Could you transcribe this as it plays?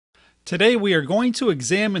Today we are going to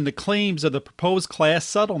examine the claims of the proposed class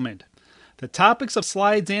settlement. The topics of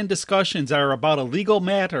slides and discussions are about a legal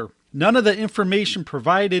matter. None of the information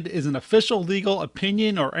provided is an official legal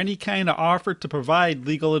opinion or any kind of offer to provide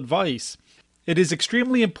legal advice. It is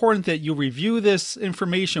extremely important that you review this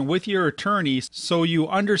information with your attorney so you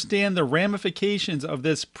understand the ramifications of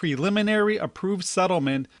this preliminary approved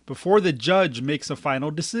settlement before the judge makes a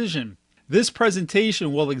final decision. This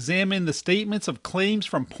presentation will examine the statements of claims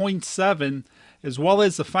from point 7 as well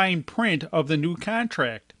as the fine print of the new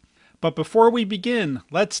contract. But before we begin,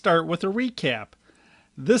 let's start with a recap.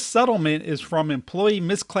 This settlement is from employee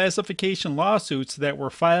misclassification lawsuits that were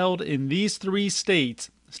filed in these 3 states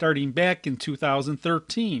starting back in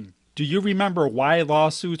 2013. Do you remember why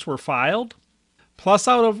lawsuits were filed? Plus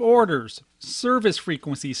out of orders, service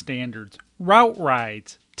frequency standards, route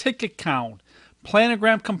rides, ticket count,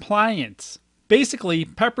 planogram compliance. Basically,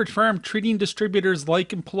 Pepperidge Farm treating distributors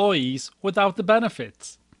like employees without the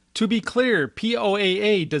benefits. To be clear,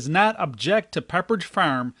 POAA does not object to Pepperidge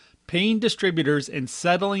Farm paying distributors and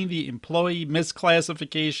settling the employee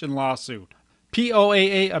misclassification lawsuit.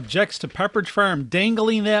 POAA objects to Pepperidge Farm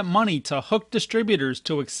dangling that money to hook distributors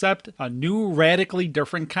to accept a new radically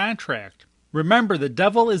different contract. Remember, the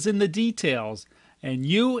devil is in the details, and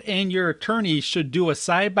you and your attorney should do a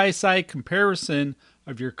side-by-side comparison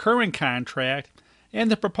of your current contract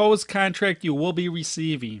and the proposed contract you will be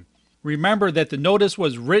receiving. Remember that the notice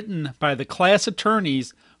was written by the class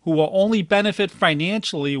attorneys who will only benefit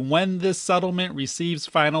financially when this settlement receives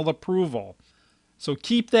final approval. So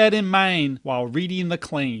keep that in mind while reading the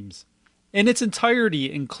claims. In its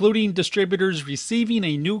entirety, including distributors receiving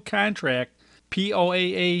a new contract,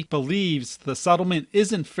 POAA believes the settlement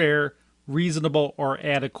isn't fair, reasonable, or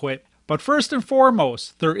adequate. But first and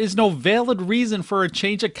foremost, there is no valid reason for a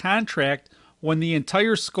change of contract when the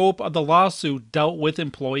entire scope of the lawsuit dealt with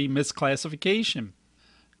employee misclassification.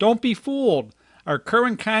 Don't be fooled. Our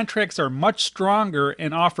current contracts are much stronger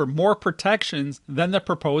and offer more protections than the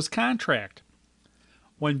proposed contract.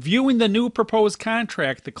 When viewing the new proposed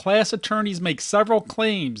contract, the class attorneys make several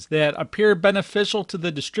claims that appear beneficial to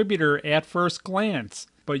the distributor at first glance.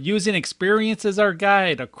 But using experience as our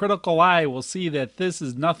guide, a critical eye will see that this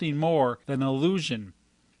is nothing more than an illusion.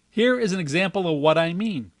 Here is an example of what I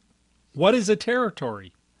mean. What is a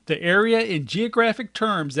territory? The area in geographic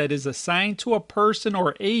terms that is assigned to a person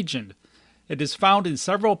or agent. It is found in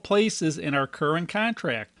several places in our current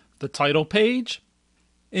contract. The title page,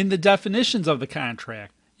 in the definitions of the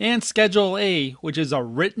contract, and Schedule A, which is a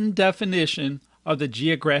written definition of the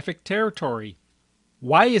geographic territory.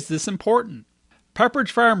 Why is this important?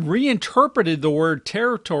 Pepperidge Farm reinterpreted the word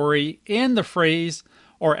territory and the phrase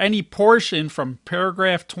or any portion from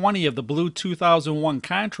paragraph 20 of the Blue 2001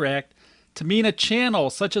 contract to mean a channel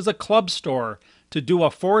such as a club store to do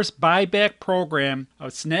a forced buyback program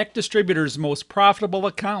of snack distributors' most profitable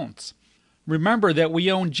accounts. Remember that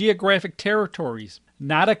we own geographic territories,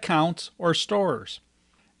 not accounts or stores.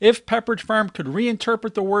 If Pepperidge Farm could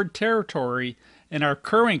reinterpret the word territory in our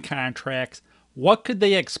current contracts, what could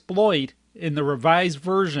they exploit in the revised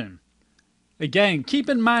version? Again, keep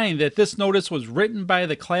in mind that this notice was written by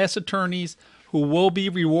the class attorneys who will be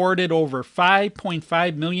rewarded over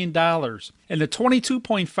 $5.5 million. And the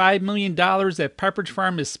 $22.5 million that Pepperidge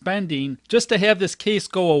Farm is spending just to have this case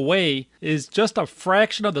go away is just a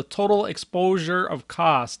fraction of the total exposure of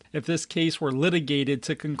cost if this case were litigated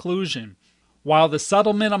to conclusion. While the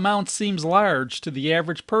settlement amount seems large to the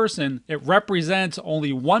average person, it represents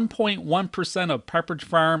only 1.1% of Pepperidge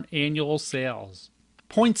Farm annual sales.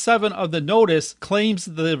 Point 7 of the notice claims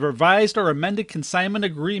the revised or amended consignment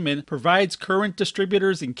agreement provides current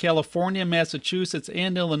distributors in California, Massachusetts,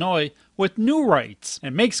 and Illinois with new rights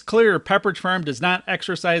and makes clear Pepperidge Farm does not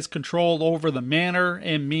exercise control over the manner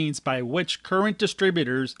and means by which current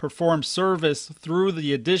distributors perform service through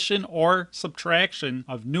the addition or subtraction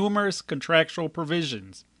of numerous contractual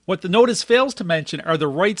provisions. What the notice fails to mention are the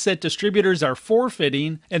rights that distributors are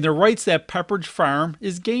forfeiting and the rights that Pepperidge Farm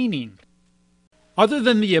is gaining. Other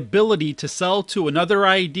than the ability to sell to another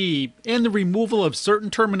ID and the removal of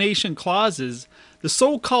certain termination clauses, the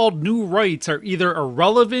so-called new rights are either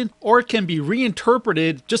irrelevant or can be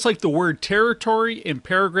reinterpreted just like the word territory in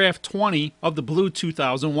paragraph 20 of the Blue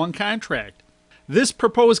 2001 contract. This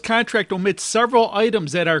proposed contract omits several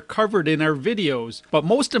items that are covered in our videos, but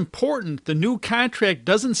most important, the new contract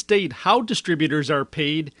doesn't state how distributors are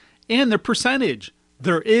paid and the percentage.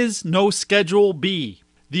 There is no Schedule B.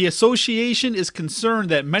 The association is concerned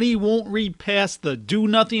that many won't read past the do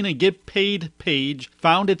nothing and get paid page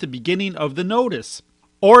found at the beginning of the notice,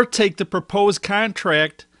 or take the proposed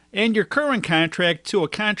contract and your current contract to a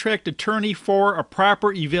contract attorney for a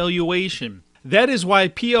proper evaluation. That is why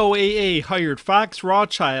POAA hired Fox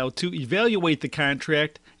Rothschild to evaluate the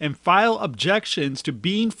contract and file objections to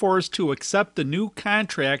being forced to accept the new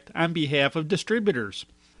contract on behalf of distributors.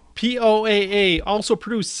 POAA also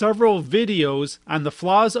produced several videos on the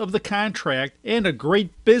flaws of the contract and a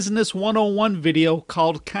great Business 101 video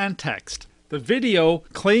called Context. The video,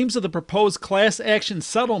 Claims of the Proposed Class Action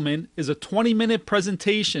Settlement, is a 20-minute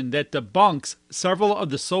presentation that debunks several of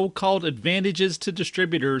the so-called advantages to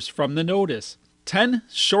distributors from the notice. 10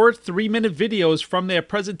 short 3-minute videos from that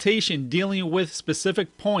presentation dealing with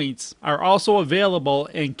specific points are also available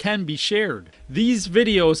and can be shared. These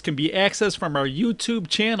videos can be accessed from our YouTube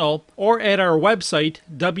channel or at our website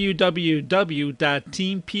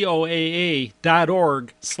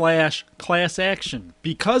www.teampoaa.org/classaction.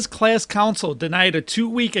 Because Class Counsel denied a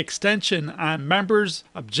 2-week extension on members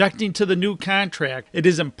objecting to the new contract, it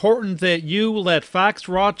is important that you let Fox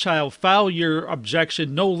Rothschild file your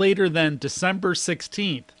objection no later than December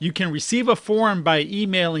 16th. You can receive a form by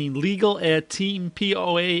emailing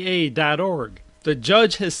legal@teampoaa.org. The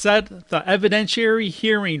judge has set the evidentiary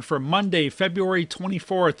hearing for Monday, February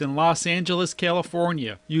 24th in Los Angeles,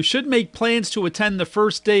 California. You should make plans to attend the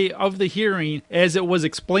first day of the hearing, as it was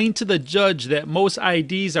explained to the judge that most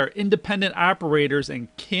IDs are independent operators and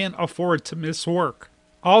can't afford to miss work.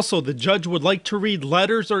 Also, the judge would like to read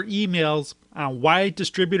letters or emails on why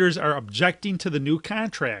distributors are objecting to the new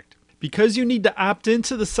contract. Because you need to opt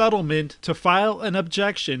into the settlement to file an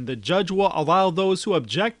objection, the judge will allow those who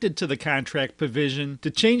objected to the contract provision to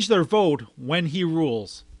change their vote when he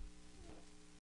rules.